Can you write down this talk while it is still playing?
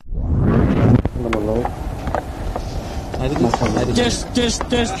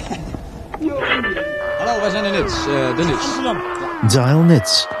Test. Hallo, wij zijn de Nits. De Nits. Dial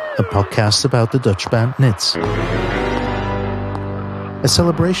Nits, a podcast about the Dutch band Nits. A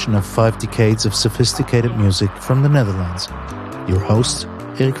celebration of 5 decades of sophisticated music from the Netherlands. Your host,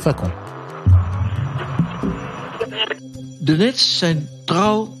 Erik Fakkel. De Nits zijn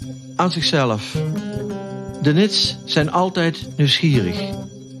trouw aan zichzelf. De Nits zijn altijd nieuwsgierig.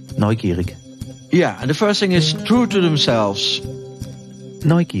 Neugierig. Yeah, and the first thing is true to themselves.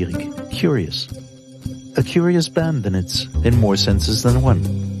 Neugierig, curious. A curious band, the Nits, in more senses than one.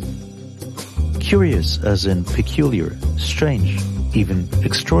 Curious as in peculiar, strange, even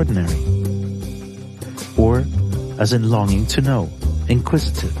extraordinary. Or as in longing to know,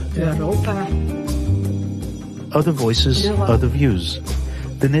 inquisitive. Europa. Other voices, other views.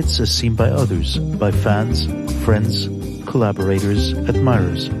 The Nits as seen by others, by fans, friends, collaborators,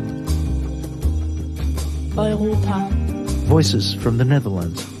 admirers. Europa. Voices from the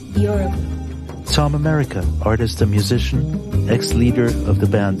Netherlands. Europe. Tom America, artist and musician, ex-leader of the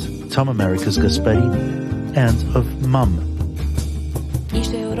band Tom America's Gaspetti, and of M.A.M.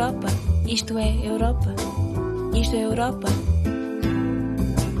 Isto é Europa. Isto é Europa. Isto é Europa.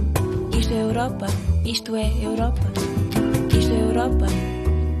 Isto é Europa. Isto é Europa. Isto é Europa.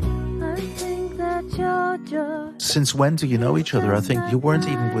 Since when do you know each other? I think you weren't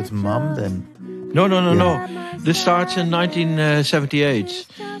even with M.A.M. then. No. This starts in 1978.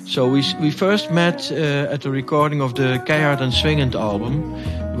 So we first met at the recording of the Keihard and Swingend album,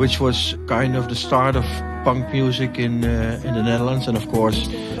 which was kind of the start of punk music in the Netherlands, and of course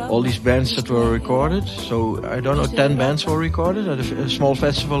all these bands that were recorded. So I don't know, 10 bands were recorded at a small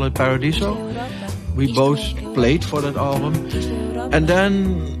festival at Paradiso. We both played for that album. And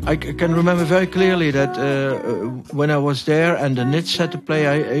then I can remember very clearly that when I was there and the Nits had to play,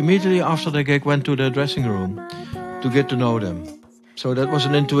 I immediately after the gig went to the dressing room to get to know them. So that was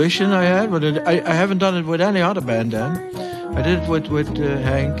an intuition I had, but I haven't done it with any other band then. I did it with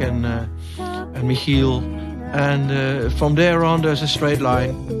Henk and Michiel. And from there on there's a straight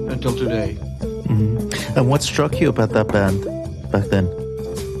line until today. Mm-hmm. And what struck you about that band back then?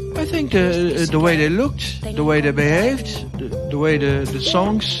 I think the way they looked, the way they behaved, the way the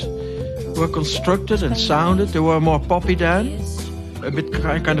songs were constructed and sounded. They were more poppy then, a bit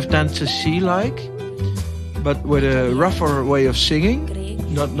kind of Tennessee-like, but with a rougher way of singing,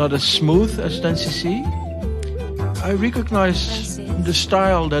 not as smooth as Tennessee. I recognized the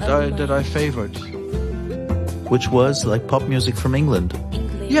style that I favored. Which was like pop music from England.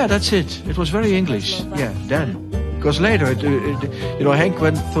 Yeah, that's it. It was very English, yeah, then. Because later, Henk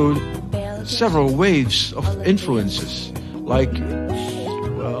went through several waves of influences. Like,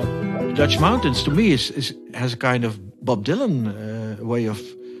 Dutch Mountains, to me, has a kind of Bob Dylan way of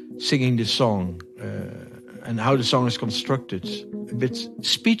singing the song. And how the song is constructed. A bit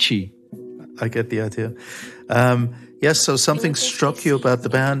speechy. I get the idea. Yes, so something struck you about the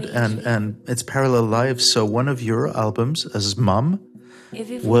band and its parallel lives. So one of your albums, as M.A.M,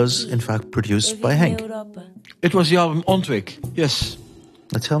 was in fact produced by Henk. It was the album Ontwik, yes.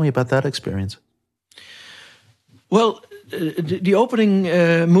 Now tell me about that experience. Well, the opening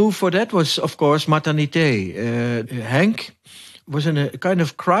move for that was, of course, Maternité. Henk was in a kind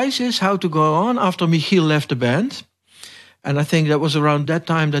of crisis how to go on after Michiel left the band. And I think that was around that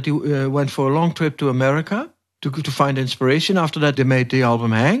time that he went for a long trip to America to find inspiration. After that, they made the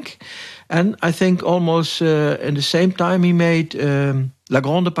album Henk. And I think almost in the same time he made La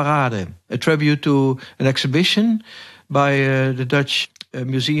Grande Parade, a tribute to an exhibition by the Dutch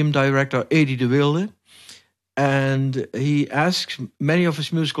museum director Erik de Jong. And he asked many of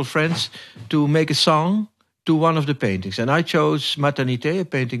his musical friends to make a song to one of the paintings. And I chose Maternité, a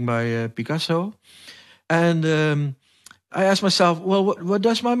painting by Picasso. And I asked myself, well, what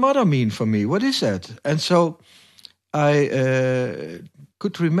does my mother mean for me? What is that? And so I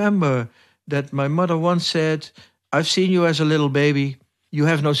could remember that my mother once said, I've seen you as a little baby. You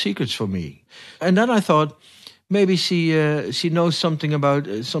have no secrets for me. And then I thought, maybe she knows something about,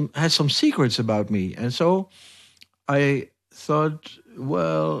 has some secrets about me. And so I thought,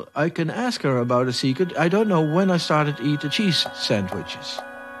 well, I can ask her about a secret. I don't know when I started to eat the cheese sandwiches.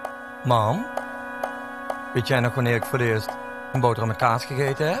 Mam, weet jij nog wanneer ik voor het eerst een boterham met kaas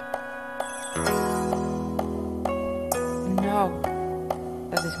gegeten heb? Nou,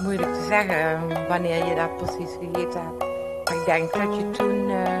 dat is moeilijk te zeggen wanneer je dat precies gegeten hebt. Maar ik denk dat je toen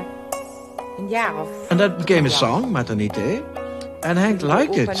een jaar of... And that became a song, Maternité. And Henk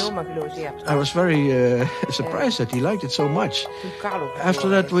liked it. I was very surprised that he liked it so much. After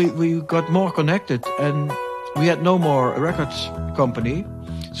that, we got more connected, and we had no more record company.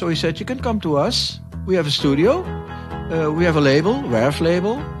 So he said, you can come to us. We have a studio. we have a label, Werf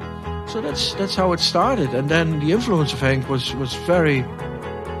label. So that's how it started. And then the influence of Henk was very,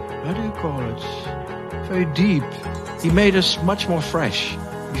 how do you call it? Very deep. He made us much more fresh.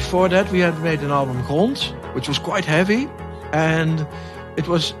 Before that, we had made an album, Grond, which was quite heavy. And it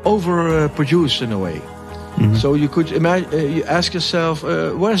was overproduced in a way. Mm-hmm. So you could imagine, you ask yourself,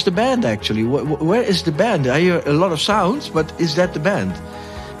 where's the band actually? Where is the band? I hear a lot of sounds, but is that the band?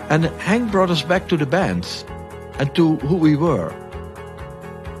 And Henk brought us back to the band and to who we were.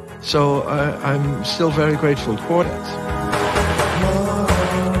 So I'm still very grateful for that.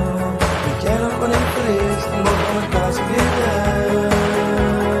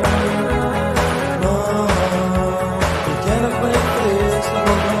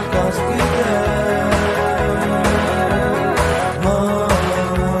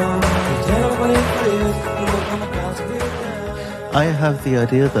 I have the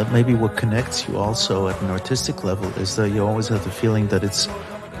idea that maybe what connects you also at an artistic level is that you always have the feeling that it's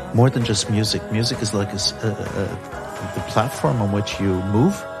more than just music. Music is like the platform on which you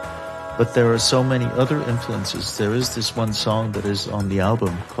move, but there are so many other influences. There is this one song that is on the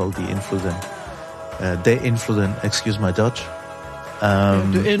album called De Invloeden, excuse my Dutch.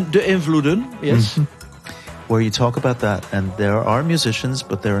 De Invloeden, yes. Mm-hmm. Where you talk about that, and there are musicians,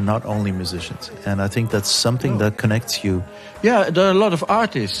 but there are not only musicians, and I think that's something that connects you. Yeah, there are a lot of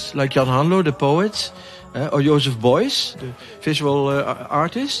artists, like Jan Hanlo, the poet, or Joseph Beuys, the visual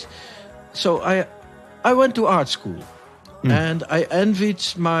artist. So I went to art school, and I envied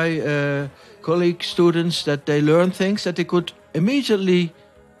my colleague students that they learned things that they could immediately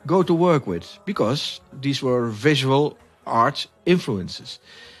go to work with, because these were visual art influences.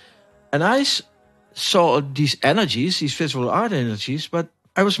 And I saw these energies, these visual art energies, but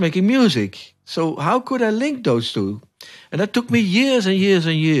I was making music. So how could I link those two? And that took me years and years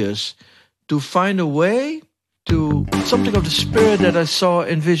and years to find a way to something of the spirit that I saw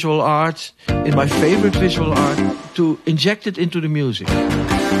in visual art, in my favorite visual art, to inject it into the music.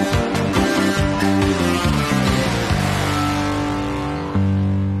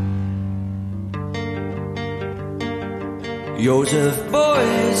 Joseph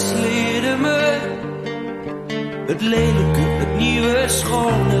Beuys leerde me het lelijke, het nieuwe,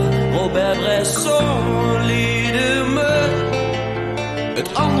 schone. Robert Bresson leerde me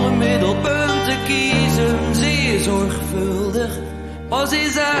het andere middelpunt te kiezen. Zeer zorgvuldig was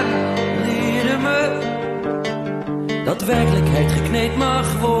hij aan, leerde me dat werkelijkheid gekneed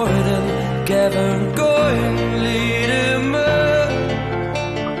mag worden. Kevin Coyne leerde me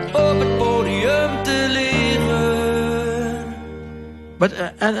op het podium te leren. But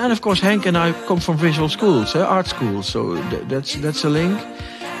and of course Henk and I come from visual schools, art schools, so that's a link.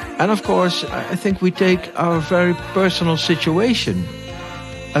 And of course I think we take our very personal situation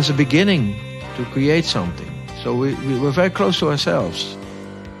as a beginning to create something. So we were very close to ourselves.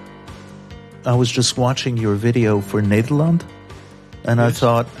 I was just watching your video for Nederland, and yes. I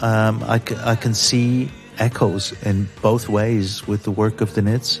thought I can see echoes in both ways with the work of the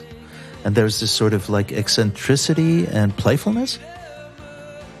Nits, and there's this sort of like eccentricity and playfulness.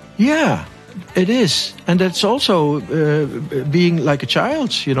 Yeah, it is. And that's also being like a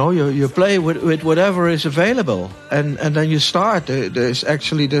child, you know, you play with whatever is available. And then you start.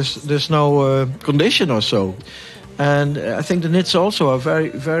 There's no condition or so. And I think the Nits also are very,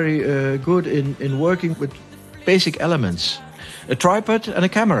 very good in working with basic elements. A tripod and a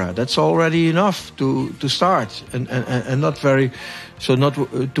camera, that's already enough to start. And not very, so not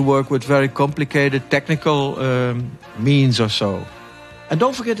to work with very complicated technical means or so. And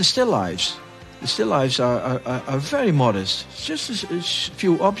don't forget the still lifes. The still lifes are very modest. It's just a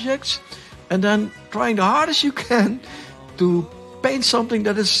few objects, and then trying the hardest you can to paint something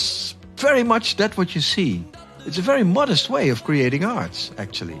that is very much that what you see. It's a very modest way of creating art,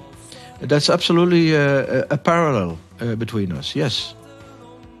 actually. That's absolutely a parallel between us, yes.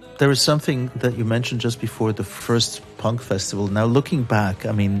 There is something that you mentioned just before the first punk festival. Now, looking back,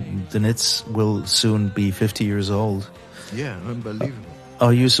 I mean, the Nits will soon be 50 years old. Yeah, unbelievable.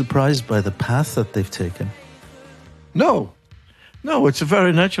 Are you surprised by the path that they've taken? No, it's a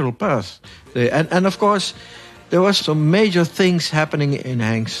very natural path. And of course, there was some major things happening in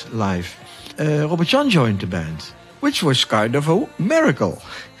Henk's life. Robert Jan joined the band, which was kind of a miracle,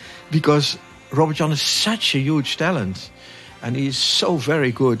 because Robert Jan is such a huge talent, and he's so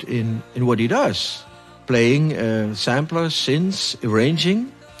very good in what he does, playing samplers, synths,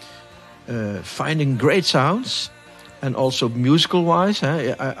 arranging, finding great sounds. And also musical-wise,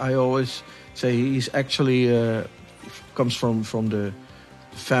 I always say he's actually comes from the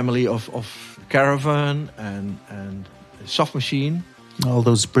family of Caravan and Soft Machine. All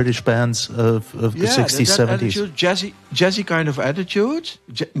those British bands of the 60s, 70s. Attitude, jazzy kind of attitude,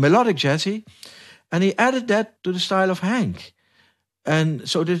 melodic jazzy. And he added that to the style of Hank. And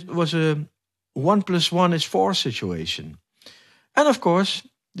so this was a 1 + 1 = 4 situation. And of course,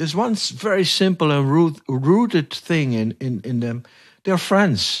 there's one very simple and rooted thing in them. They're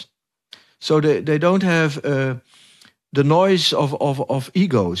friends. So they don't have the noise of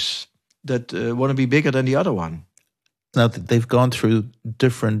egos that want to be bigger than the other one. Now, they've gone through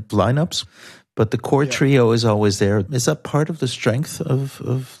different lineups, but the core trio is always there. Is that part of the strength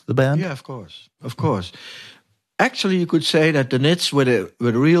of the band? Yeah, of course. Of course. Actually, you could say that the Nits with a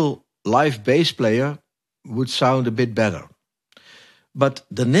real live bass player would sound a bit better. But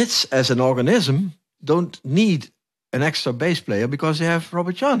the Nits as an organism don't need an extra bass player because they have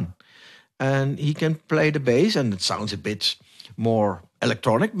Robert Jan. And he can play the bass, and it sounds a bit more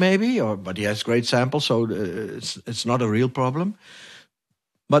electronic maybe, but he has great samples, so it's not a real problem.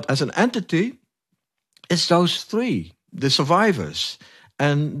 But as an entity, it's those three, the survivors.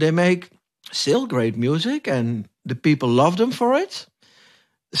 And they make still great music, and the people love them for it.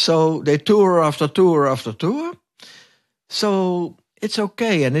 So they tour after tour after tour. So it's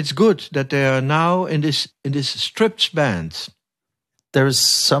okay, and it's good that they are now in this stripped band. There is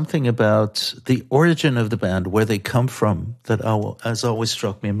something about the origin of the band, where they come from, that has always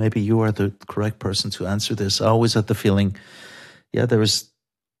struck me. And maybe you are the correct person to answer this. I always had the feeling, there is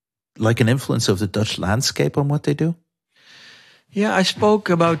like an influence of the Dutch landscape on what they do. Yeah, I spoke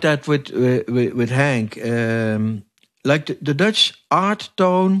about that with Hank. Like the Dutch art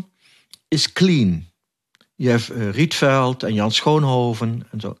tone is clean. You have Rietveld and Jan Schoonhoven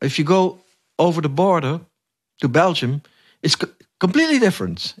and so. If you go over the border to Belgium, it's completely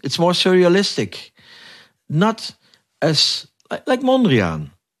different. It's more surrealistic, not as like Mondrian.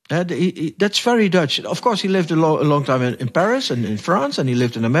 That's very Dutch. Of course, he lived a long time in Paris and in France, and he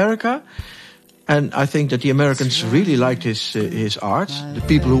lived in America. And I think that the Americans really liked his art, the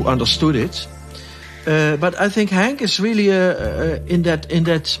people who understood it. But I think Hank is really in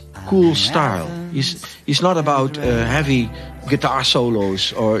that cool style. He's not about heavy guitar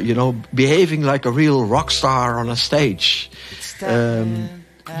solos or behaving like a real rock star on a stage.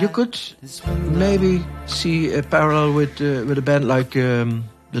 You could maybe see a parallel with a band like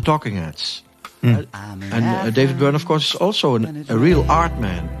the Talking Heads. And David Byrne, of course, is also a real art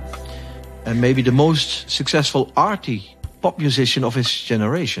man, and maybe the most successful arty pop musician of his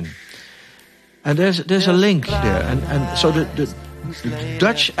generation. And there's a link there, and so the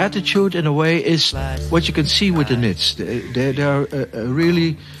Dutch attitude in a way is what you can see with the Nits. They are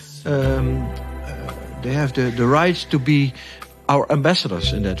really they have the right to be our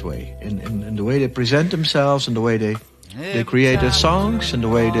ambassadors in that way, in the way they present themselves, and the way they create their songs, and the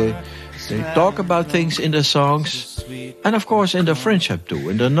way they talk about things in their songs, and of course in their friendship too,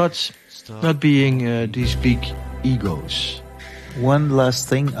 and they're not being these big egos. One last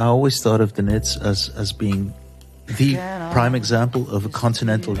thing, I always thought of the Nits as being the prime example of a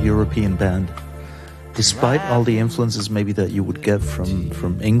continental European band. Despite all the influences maybe that you would get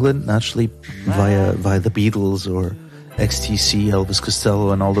from England, naturally, via the Beatles or XTC, Elvis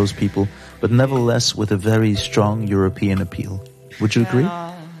Costello and all those people, but nevertheless with a very strong European appeal. Would you agree?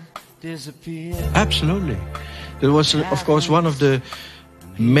 Absolutely. There was, of course, one of the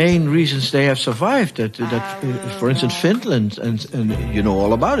main reasons they have survived, that for instance, Finland and you know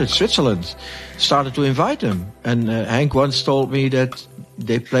all about it, Switzerland, started to invite them. And Hank once told me that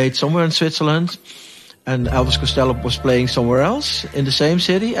they played somewhere in Switzerland, and Elvis Costello was playing somewhere else in the same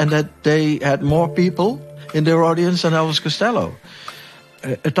city, and that they had more people in their audience than Elvis Costello.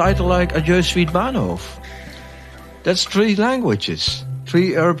 A title like Adieu Sweet Bahnhof. That's 3 languages,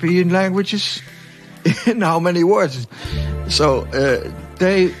 3 European languages in how many words? So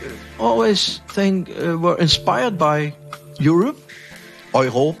they always were inspired by Europe,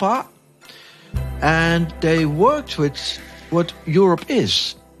 Europa, and they worked with what Europe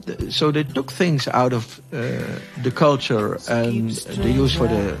is. So they took things out of the culture, and they used for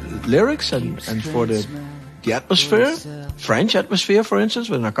the lyrics and for the atmosphere, French atmosphere, for instance,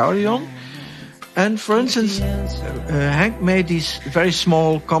 with an accordion. And for instance, Hank made these very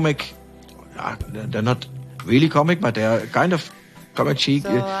small comic, they're not really comic, but they are kind of comic chic,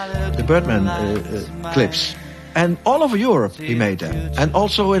 the Birdman clips. And all over Europe he made them. And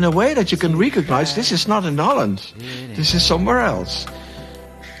also in a way that you can recognize this is not in Holland, this is somewhere else.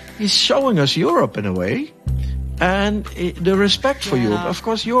 He's showing us Europe in a way, and the respect for Europe. Of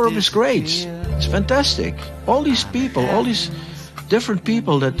course, Europe is great. It's fantastic. All these people, all these different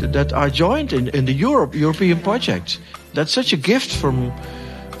people that are joined in the European project. That's such a gift from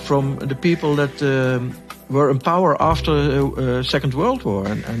the people that were in power after Second World War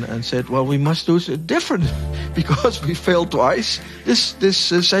and said, well, we must do it different because we failed twice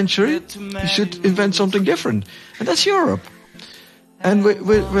this century. We should invent something different. And that's Europe. And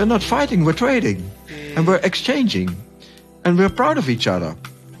we're not fighting, we're trading. And we're exchanging. And we're proud of each other.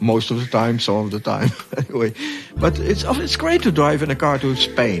 Most of the time, some of the time, anyway. But it's great to drive in a car to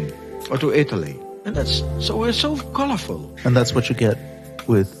Spain or to Italy. And we're so colorful. And that's what you get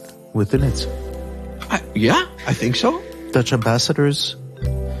with the Nits. I think so. Dutch ambassadors,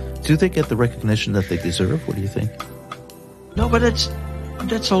 do they get the recognition that they deserve? What do you think? No, but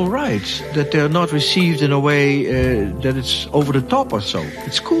that's all right. That they're not received in a way that it's over the top or so.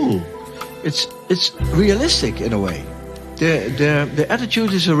 It's cool. It's realistic in a way. The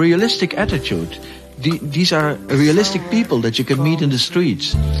attitude is a realistic attitude. These are realistic people that you can meet in the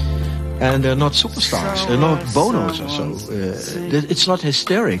streets. And they're not superstars. They're not Bonos or so. It's not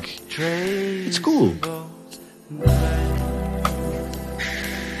hysteric. It's cool.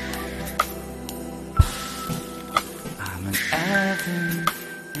 I'm an elephant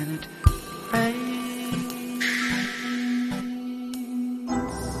and it rains.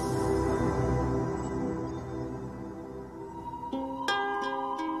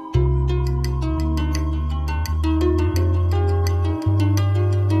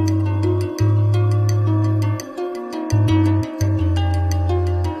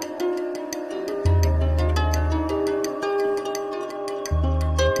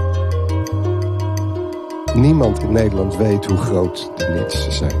 Niemand in Nederland weet hoe groot de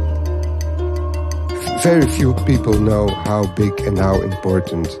Nits zijn. Very few people know how big and how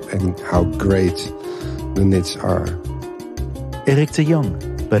important and how great the Nits are. Erik de Jong,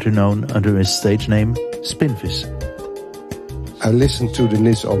 better known under his stage name Spinvis. I listened to the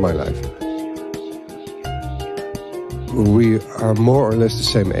Nits all my life. We are more or less the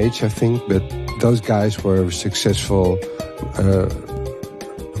same age, I think, but those guys were successful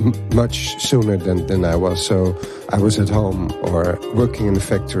much sooner than I was. So I was at home or working in a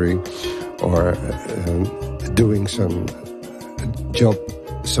factory or doing some job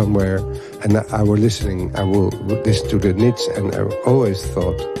somewhere, and I will listen to the Nits, and I always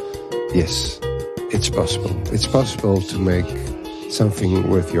thought, yes, it's possible. It's possible to make something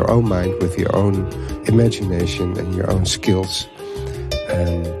with your own mind, with your own imagination and your own skills,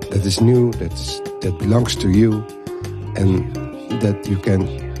 and that is new, that belongs to you, and that you can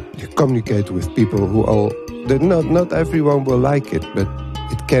communicate with people who not everyone will like it, but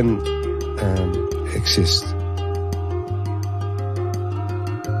it can exist.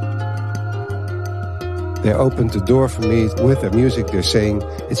 They opened the door for me with their music. They're saying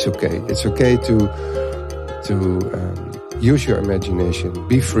it's okay. It's okay to use your imagination.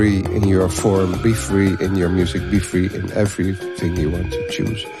 Be free in your form. Be free in your music. Be free in everything you want to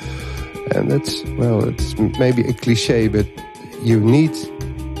choose. And it's maybe a cliche, but you need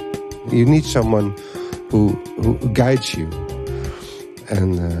someone who guides you.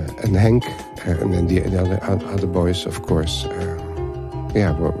 And Henk and then the other boys, of course,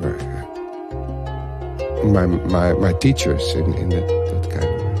 were my teachers in that kind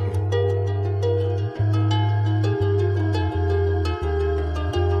of way.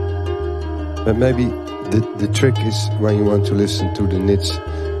 But maybe the trick is, when you want to listen to the Nits,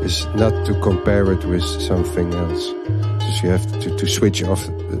 is not to compare it with something else. So you have to switch off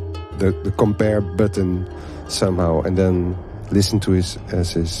the compare button somehow, and then listen to it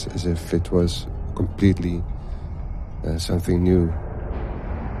as if it was completely something new.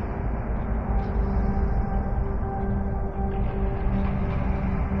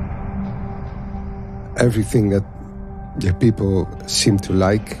 Everything that people seem to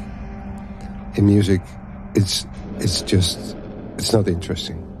like in music, it's not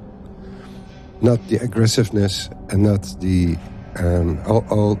interesting. Not the aggressiveness and not the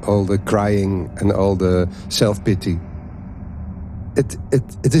all the crying and all the self-pity.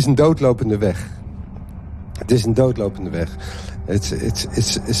 Het is een doodlopende weg. Het is een doodlopende weg.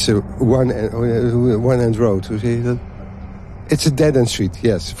 It's a one-end road. Hoe zeg je dat? It's a dead-end street,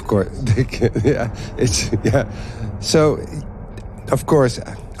 yes, of course. So, of course,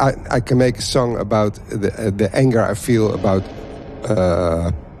 I can make a song about the anger I feel about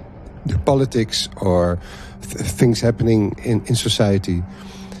the politics or things happening in society.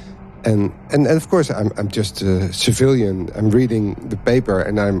 And of course, I'm just a civilian. I'm reading the paper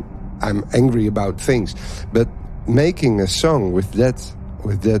and I'm angry about things. But making a song with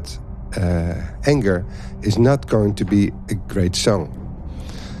that anger is not going to be a great song.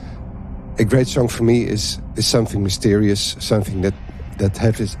 A great song for me is something mysterious, something that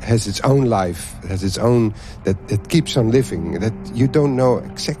has its own life, has its own that keeps on living. That you don't know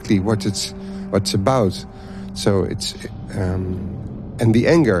exactly what it's about, So it's and the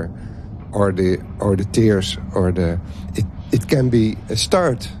anger, or the tears, or it can be a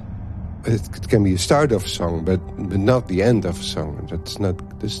start. It can be a start of a song, but not the end of a song. That's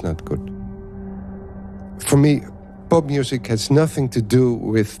not good. For me, pop music has nothing to do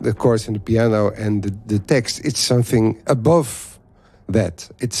with the chords and the piano and the text. It's something above that.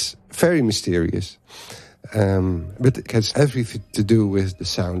 It's very mysterious. But it has everything to do with the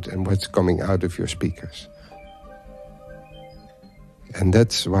sound and what's coming out of your speakers. And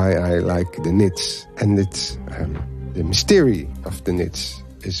that's why I like the Nits. And it's the mystery of the Nits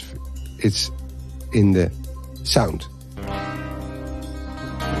it's in the sound.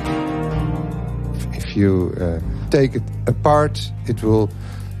 If you take it apart, it will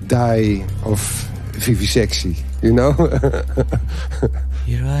die of vivisectie, you know?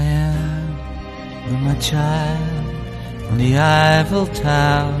 Here I am with my child on the Eiffel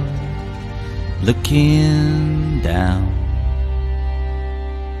Tower, looking down.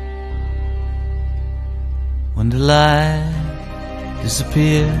 When the light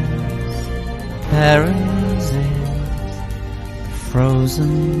disappears, Paris is a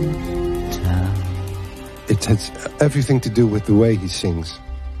frozen town. It has everything to do with the way he sings.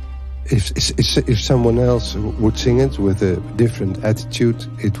 If someone else would sing it with a different attitude,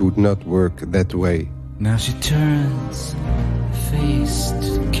 it would not work that way. Now she turns face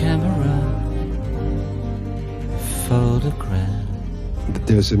to the camera, photograph.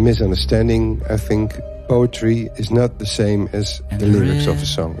 There's a misunderstanding, I think. Poetry is not the same as the lyrics of a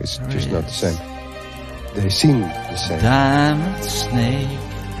song. It's just not the same. They seem the same. Diamond snake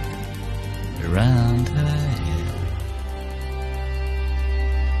around her head.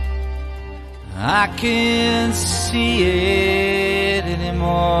 I can't see it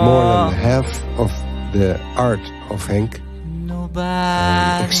anymore. More than half of the art of Henk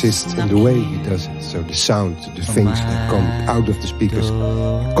exists in the way he does it. So the sound, the things that come out of the speakers,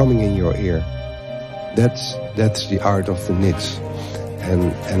 coming in your ear. That's the art of the Nits.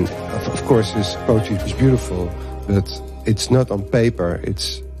 And of course his poetry was beautiful, but it's not on paper,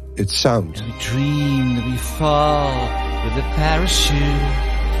 it's sound. We dream that we fall with a parachute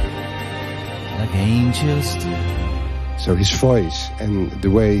like angels do. So his voice and the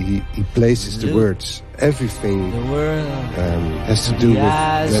way he places the words, everything has to do with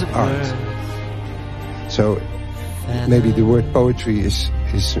that art. So maybe the word poetry is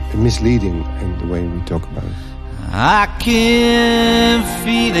misleading in the way we talk about it. I can't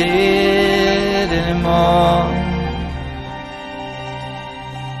feel it anymore.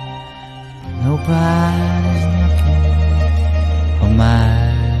 Nobody's knocking on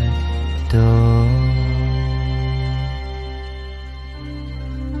my door.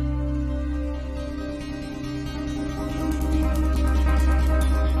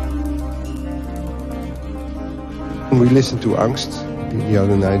 We listened to Angst the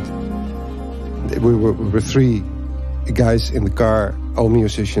other night. We were three guys in the car, all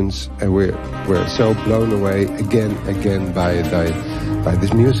musicians, and we're so blown away again by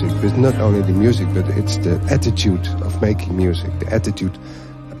this music. But not only the music, but it's the attitude of making music, the attitude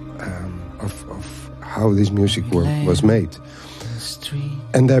of how this music was made.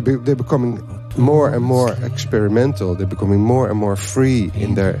 And they're becoming more and more experimental. They're becoming more and more free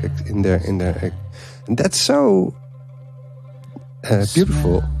in their and that's so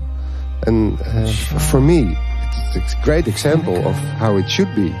beautiful. And for me, it's a great example of how it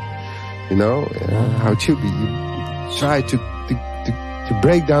should be. You know, how it should be. You try to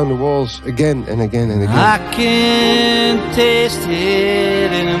break down the walls again and again and again. I can't taste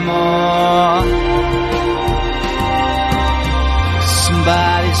it anymore.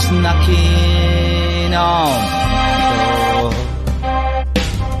 Somebody's knocking on my door.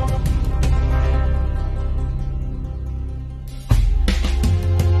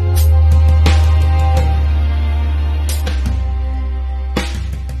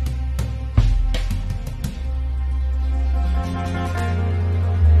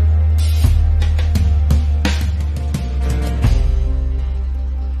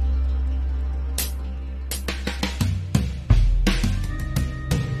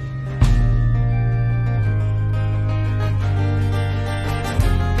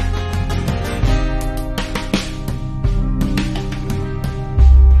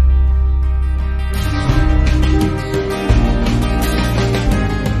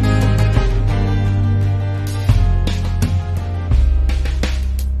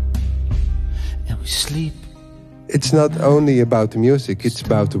 It's not only about the music, it's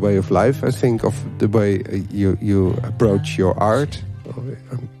about the way of life, I think, of the way you approach your art.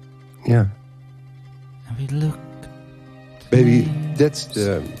 Yeah. Maybe that's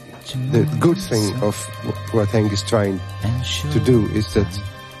the the good thing of what Henk is trying to do is that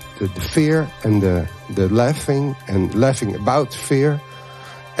the fear and the laughing and laughing about fear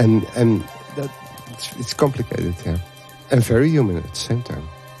and that it's complicated, yeah, and very human at the same time.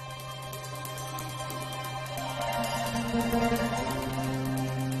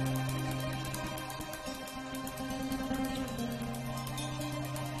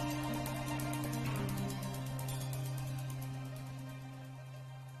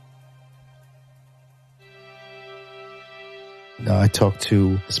 I talked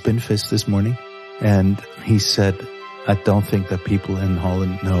to Spinvis this morning, and he said, I don't think that people in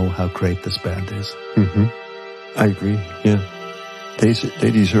Holland know how great this band is. Mm-hmm. I agree, yeah.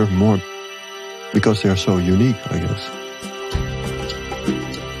 They deserve more, because they are so unique, I guess.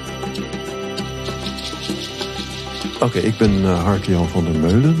 Oké, ik ben Harke Jan van der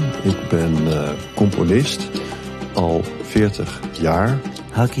Meulen. Ik ben componist al 40 jaar.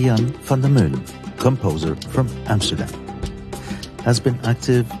 Harke Jan van der Meulen, composer from Amsterdam, has been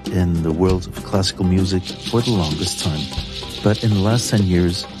active in the world of classical music for the longest time. But in the last 10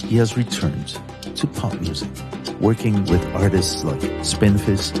 years, he has returned to pop music, working with artists like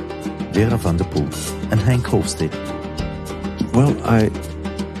Spinvis, Vera van der Poel, and Henk Hofstede. Well, I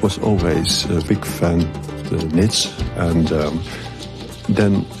was always a big fan of the Nits, and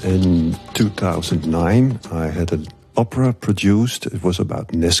then in 2009 I had an opera produced. It was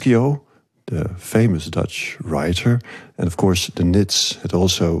about Neschio, the famous Dutch writer, and of course the Nits had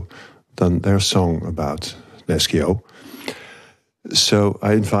also done their song about Neschio. So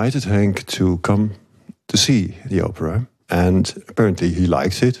I invited Henk to come to see the opera, and apparently he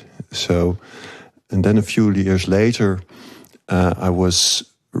liked it. So, and then a few years later, I was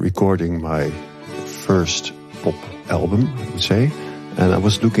recording my first pop album, I would say, and I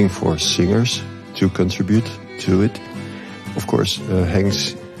was looking for singers to contribute to it. Of course,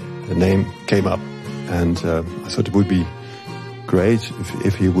 Henk's name came up, and I thought it would be great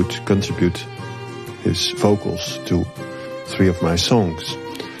if he would contribute his vocals to 3 of my songs,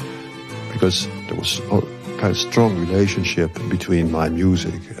 because there was a kind of strong relationship between my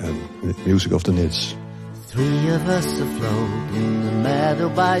music and the music of the Nits. 3 of us afloat in the meadow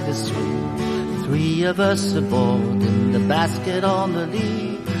by the stream, 3 of us aboard in the basket on the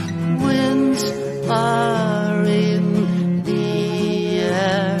lee. Winds are in the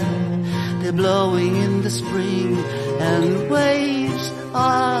air, they're blowing in the spring, and waves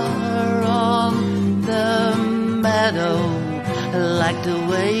are on the meadow, like the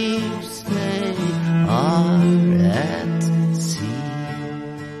waves they are at sea.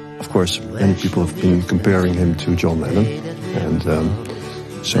 Of course, many people have been comparing him to John Lennon, and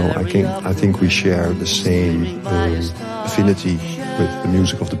so I think we share the same affinity with the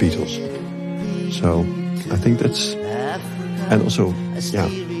music of the Beatles. So I think that's, and also, yeah,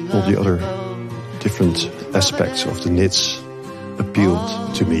 all the other different aspects of the Nits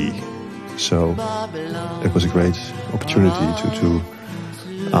appealed to me. So it was a great opportunity to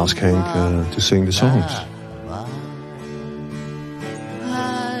ask Henk to sing the songs.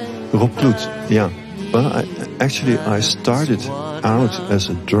 Rob Kloet, yeah. Well, I started out as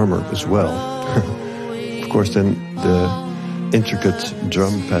a drummer as well. Of course, then the intricate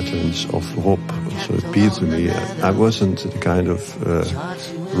drum patterns of Rob also appealed to me. I wasn't the kind of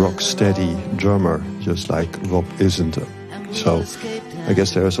rock-steady drummer, just like Rob isn't. So I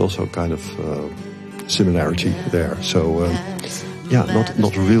guess there is also kind of similarity there. So yeah,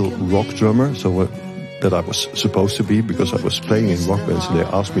 not a real rock drummer, so that I was supposed to be, because I was playing in rock bands and they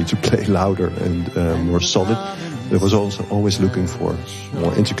asked me to play louder and more solid. I was also always looking for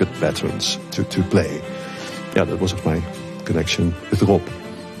more intricate patterns to play. Yeah, that was my connection with Rob.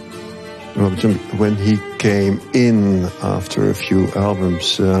 When he came in after a few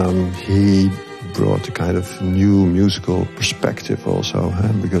albums, he brought a kind of new musical perspective also,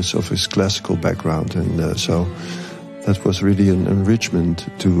 because of his classical background, and so that was really an enrichment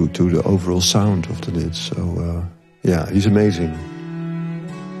to the overall sound of the Nits. So yeah, he's amazing.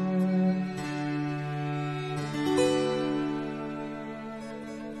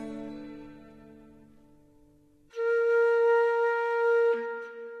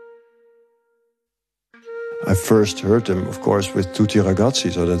 I first heard them, of course, with Tutti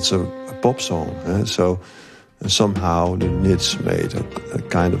Ragazzi, so that's a pop song. So somehow the Nits made a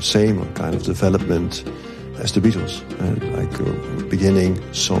kind of same kind of development as the Beatles. Like beginning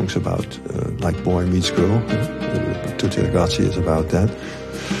songs about like Boy Meets Girl. Tutti Ragazzi is about that.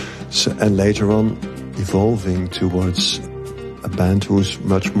 So, and later on evolving towards a band who's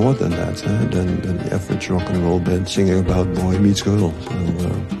much more than that, than the average rock and roll band singing about Boy Meets Girl.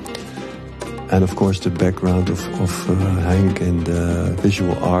 So, And of course, the background of Henk in the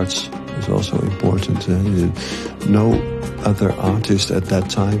visual arts is also important. No other artist at that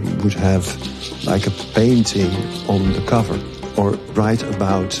time would have like a painting on the cover or write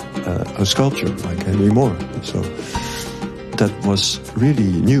about a sculpture like Henry Moore. So that was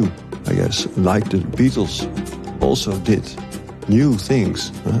really new, I guess. Like the Beatles also did new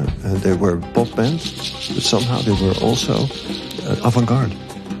things. And they were pop bands, but somehow they were also avant-garde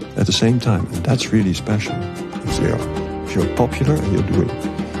at the same time. And that's really special. If you're popular and you're doing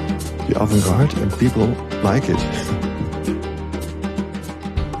the avant-garde and people like it.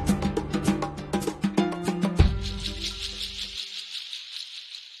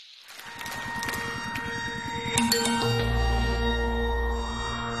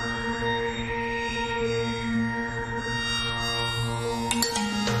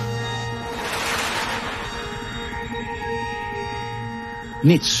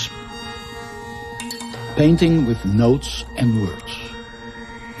 Nits. Painting with notes and words.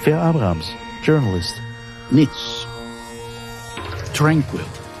 Fer Abrahams, journalist. Nits. Tranquil.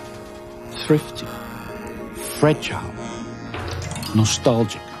 Thrifty. Fragile.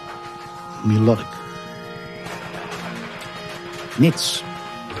 Nostalgic. Melodic. Nits.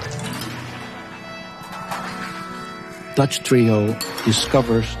 Dutch trio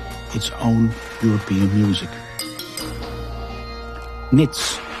discovers its own European music.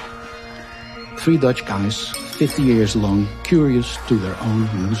 Nits. 3 Dutch guys, 50 years long, curious to their own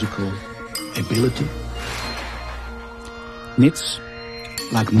musical ability. Nits,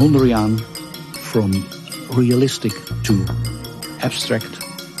 like Mondrian, from realistic to abstract,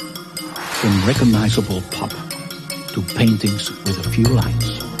 from recognizable pop to paintings with a few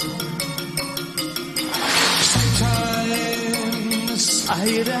lines. Sometimes I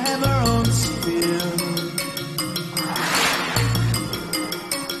hear the hammer on steel.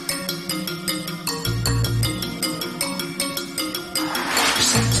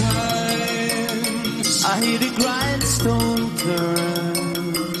 I hear the grindstone turn.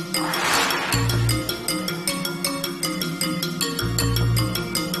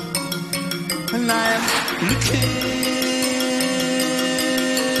 And I am looking.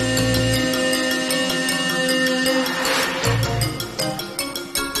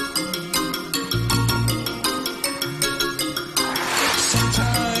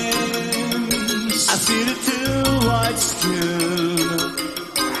 Sometimes I see the two white steel.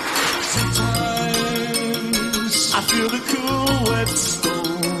 I feel the cool wet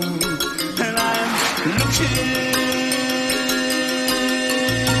stone, and I'm looking.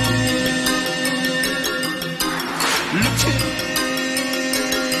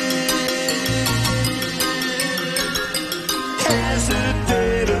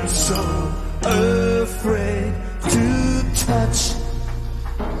 Hesitate and so afraid to touch.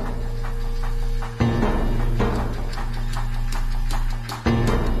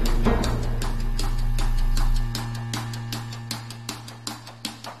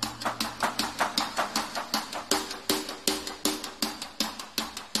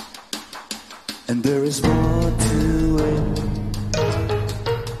 And there is more to it.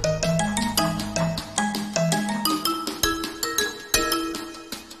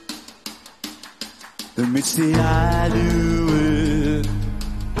 Than meets the eye to it.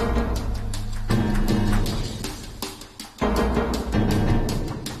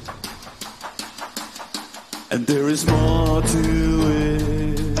 And there is more to it.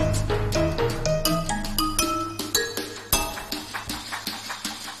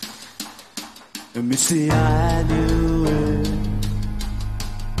 Let me see, I knew it.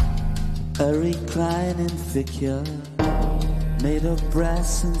 A reclining figure made of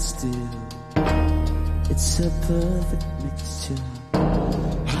brass and steel. It's a perfect mixture.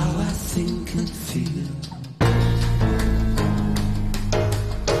 How I think and feel.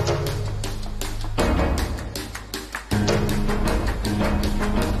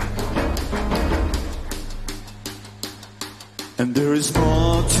 And there is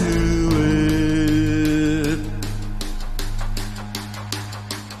more to it.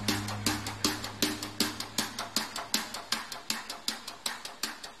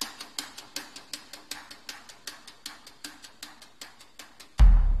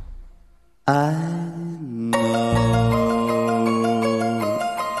 I know.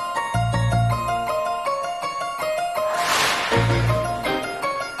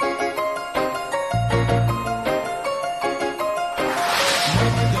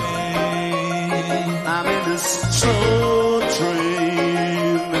 I'm in this slow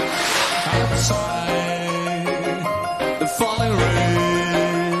train outside the falling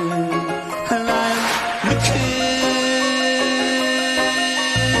rain, and I'm looking.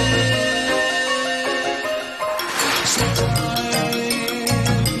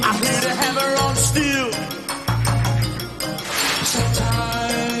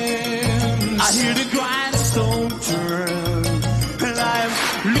 I hear the grindstone turn, and I'm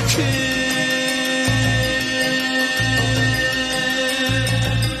looking.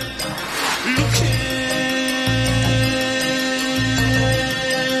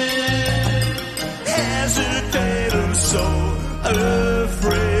 Hesitating so